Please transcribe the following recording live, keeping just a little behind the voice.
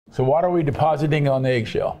So what are we depositing on the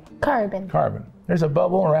eggshell? Carbon. Carbon. There's a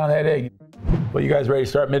bubble around that egg. Well, you guys ready to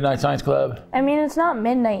start Midnight Science Club? I mean, it's not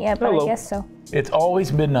midnight yet, but I guess so. It's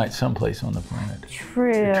always midnight someplace on the planet.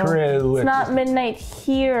 True. True. It's not midnight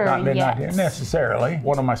here Not midnight yet. here necessarily.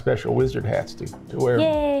 One of my special wizard hats to wear.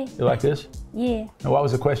 Yay. You like this? Yeah. Now, what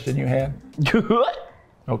was the question you had? What?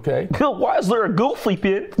 Okay. Why is there a goofy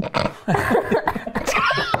pin?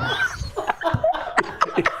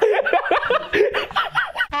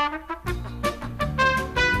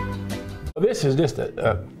 This is just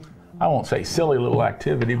I won't say silly little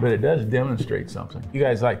activity, but it does demonstrate something. You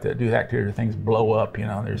guys like to do activity where things blow up, you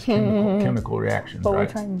know, there's chemical reactions, But right?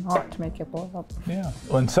 we're trying not to make it blow up. Yeah.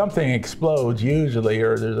 When something explodes, usually,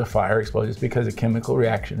 or there's a fire explosion, it's because a chemical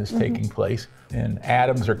reaction is taking place, and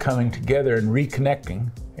atoms are coming together and reconnecting,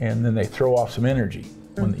 and then they throw off some energy.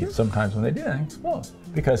 Sometimes when they do, it explodes.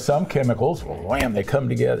 Because some chemicals, well, wham, they come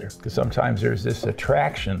together. Because sometimes there's this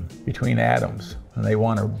attraction between atoms, and they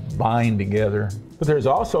want to bind together. But there's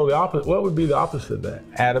also the opposite. What would be the opposite of that?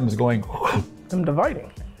 Atoms going, I'm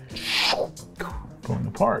dividing. going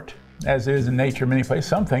apart. As is in nature, many places,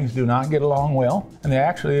 some things do not get along well, and they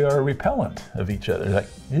actually are repellent of each other.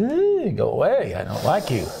 Like, go away, I don't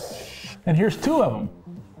like you. And here's two of them.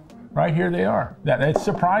 Right here they are. It's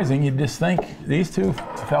surprising. You just think these two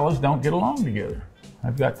fellows don't get along together.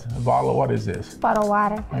 I've got a bottle of, what is this? Bottle of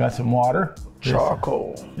water. I got some water.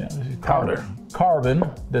 Charcoal. Yeah, this is powder. Carbon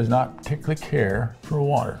does not particularly care for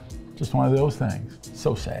water. Just one of those things.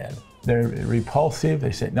 So sad. They're repulsive.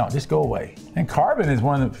 They say, no, just go away. And carbon is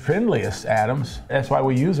one of the friendliest atoms. That's why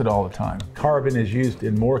we use it all the time. Carbon is used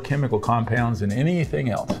in more chemical compounds than anything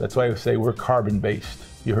else. That's why we say we're carbon-based.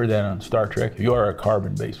 You heard that on Star Trek. You are a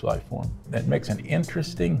carbon-based life form. That makes an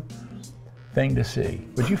interesting thing to see.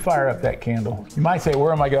 Would you fire up that candle? You might say,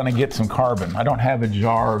 where am I going to get some carbon? I don't have a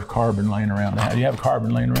jar of carbon laying around the house. Do you have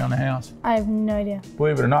carbon laying around the house? I have no idea.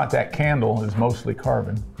 Believe it or not, that candle is mostly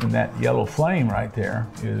carbon. And that yellow flame right there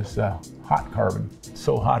is hot carbon. It's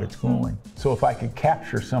so hot it's glowing. So if I could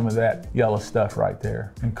capture some of that yellow stuff right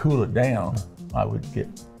there and cool it down, I would get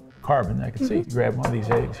carbon. I can see. You grab one of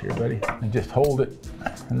these eggs here, buddy, and just hold it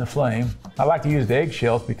in the flame. I like to use the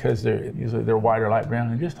eggshells because they're white or light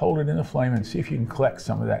brown, and just hold it in the flame and see if you can collect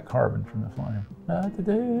some of that carbon from the flame.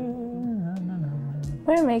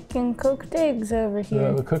 We're making cooked eggs over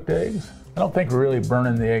here. The cooked eggs? I don't think we're really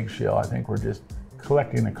burning the eggshell. I think we're just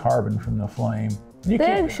collecting the carbon from the flame. The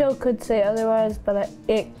eggshell could say otherwise, but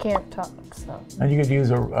it can't talk, so. And you could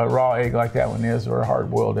use a raw egg like that one is, or a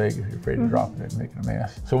hard-boiled egg if you're afraid to drop it and make a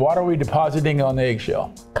mess. So what are we depositing on the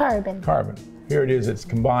eggshell? Carbon. Carbon. Here it is. It's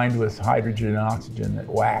combined with hydrogen and oxygen. That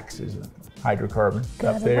wax is a hydrocarbon.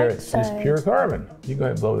 Up there, it's just pure carbon. You go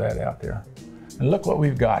ahead and blow that out there. And look what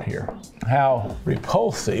we've got here. How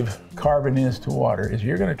repulsive carbon is to water is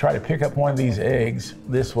you're going to try to pick up one of these eggs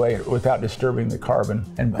this way without disturbing the carbon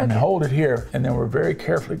and hold it here, and then we're very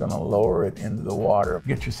carefully going to lower it into the water.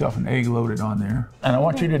 Get yourself an egg loaded on there. And I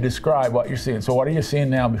want you to describe what you're seeing. So what are you seeing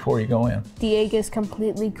now before you go in? The egg is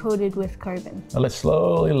completely coated with carbon. Now let's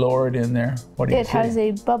slowly lower it in there. What do you see? It has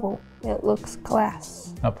a bubble. It looks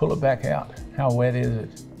glass. Now pull it back out. How wet is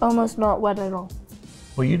it? Almost not wet at all.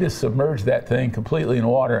 Well, you just submerge that thing completely in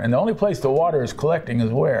water, and the only place the water is collecting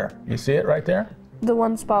is where? You see it right there? The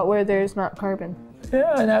one spot where there's not carbon.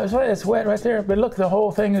 Yeah, and it's wet right there, but look, the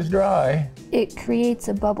whole thing is dry. It creates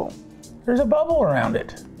a bubble. There's a bubble around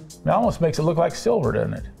it. It almost makes it look like silver,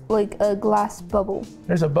 doesn't it? Like a glass bubble.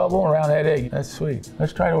 There's a bubble around that egg. That's sweet.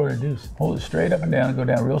 Let's try to reduce. Hold it straight up and down and go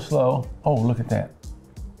down real slow. Oh, look at that.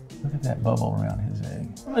 Look at that bubble around his egg.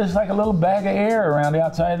 It's like a little bag of air around the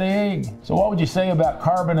outside of the egg. So what would you say about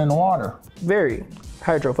carbon and water? Very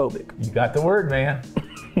hydrophobic. You got the word, man.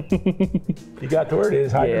 You got the word. It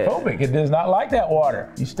is hydrophobic. Yeah. It does not like that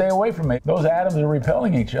water. You stay away from it. Those atoms are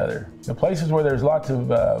repelling each other. The places where there's lots of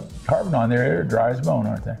carbon on there, they're dry as bone,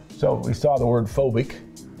 aren't they? So we saw the word phobic.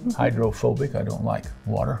 Hydrophobic, I don't like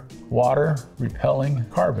water. Water repelling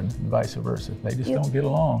carbon and vice versa. They just don't get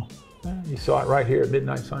along. You saw it right here at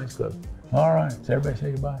Midnight Science Club. All right, so everybody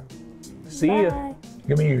say goodbye. See ya.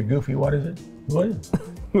 Give me your goofy, what is it? What is it?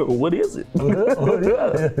 What is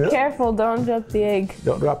it? Careful, don't drop the egg.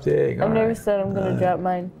 Don't drop the egg. I've never said I'm going to drop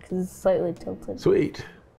mine because it's slightly tilted. Sweet.